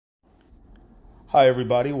Hi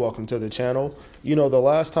everybody, welcome to the channel. You know, the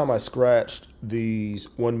last time I scratched these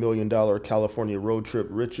 $1 million California road trip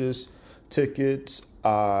riches tickets,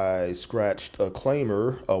 I scratched a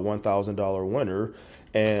claimer, a $1,000 winner,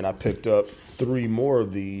 and I picked up 3 more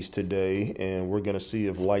of these today, and we're gonna see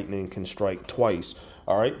if lightning can strike twice.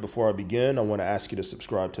 All right, before I begin, I wanna ask you to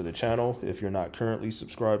subscribe to the channel if you're not currently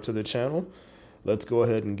subscribed to the channel. Let's go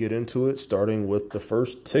ahead and get into it, starting with the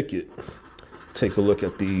first ticket. Take a look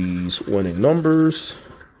at these winning numbers.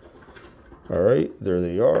 All right, there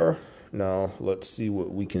they are. Now let's see what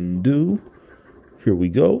we can do. Here we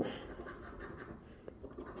go.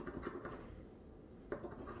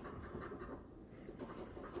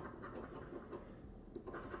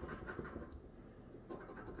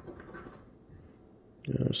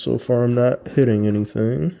 Yeah, so far I'm not hitting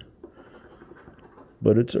anything,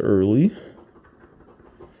 but it's early.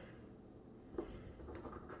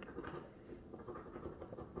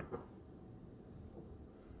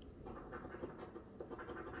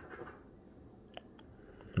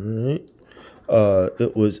 All right.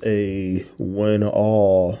 It was a win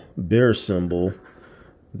all bear symbol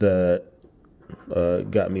that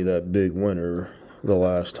got me that big winner the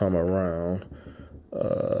last time around.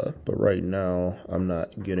 But right now I'm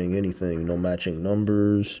not getting anything. No matching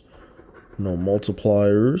numbers, no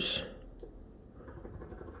multipliers,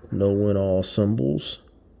 no win all symbols,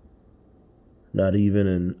 not even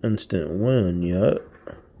an instant win yet.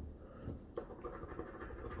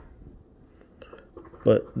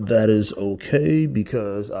 But that is okay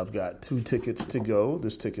because I've got 2 tickets to go.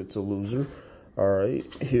 This ticket's a loser. All right,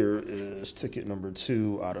 here is ticket number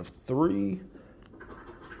 2 out of 3.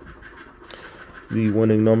 The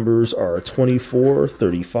winning numbers are 24,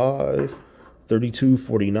 35, 32,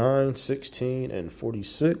 49, 16, and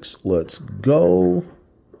 46. Let's go.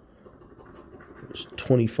 There's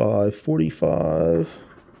 25, 45,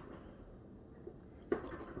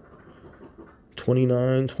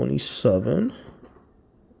 29, 27.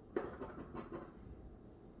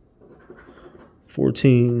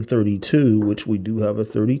 1432, which we do have a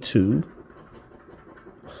 32.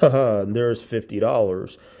 Haha, and there's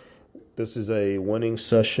 $50. This is a winning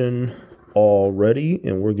session already,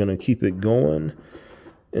 and we're going to keep it going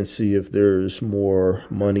and see if there's more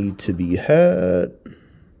money to be had.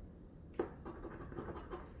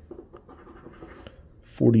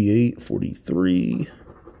 48, 43.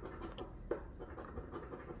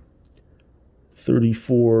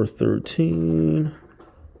 34, 13.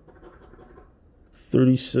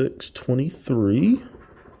 36, 23,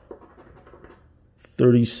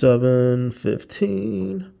 37,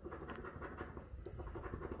 15,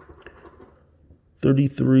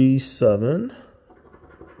 33, 7,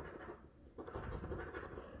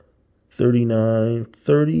 39,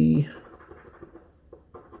 30,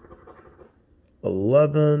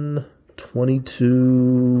 11,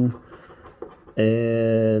 22,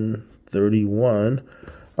 and 31.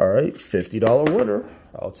 All right, $50 winner.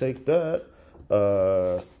 I'll take that.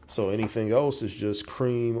 So anything else is just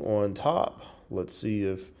cream on top. Let's see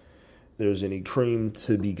if there's any cream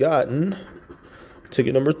to be gotten.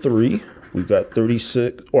 Ticket number 3, we've got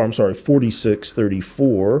 46, or I'm sorry, 46,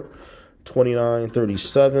 34, 29,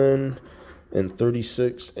 37, and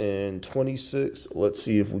 36 and 26. Let's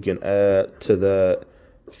see if we can add to that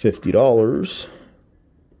 $50.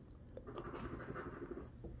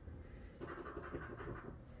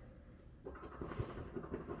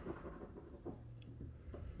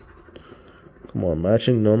 Come on,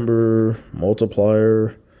 matching number,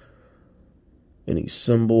 multiplier, any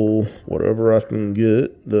symbol, whatever I can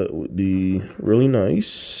get, that would be really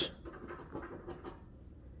nice.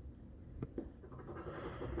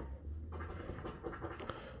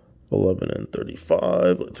 $11 and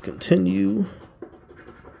 $35. Let's continue.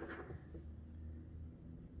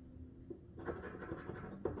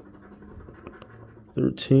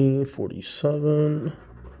 $13.47.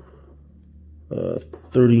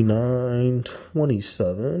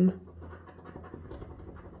 39.27,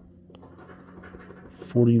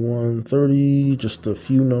 41.30, just a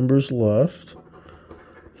few numbers left.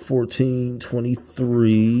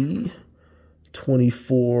 14.23,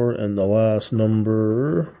 24, and the last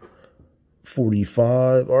number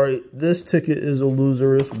 45. All right, this ticket is a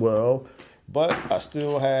loser as well, but I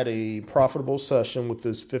still had a profitable session with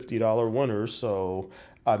this $50 winner, so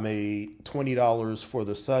I made $20 for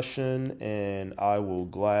the session, and I will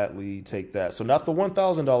gladly take that. So not the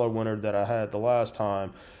 $1,000 winner that I had the last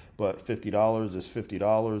time, but $50 is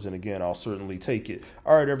 $50, and again, I'll certainly take it.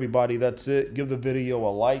 All right, everybody, that's it. Give the video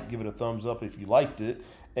a like, give it a thumbs up if you liked it.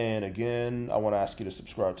 And again, I want to ask you to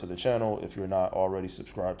subscribe to the channel if you're not already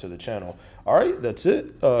subscribed to the channel. All right, that's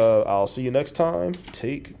it. I'll see you next time.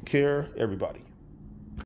 Take care, everybody.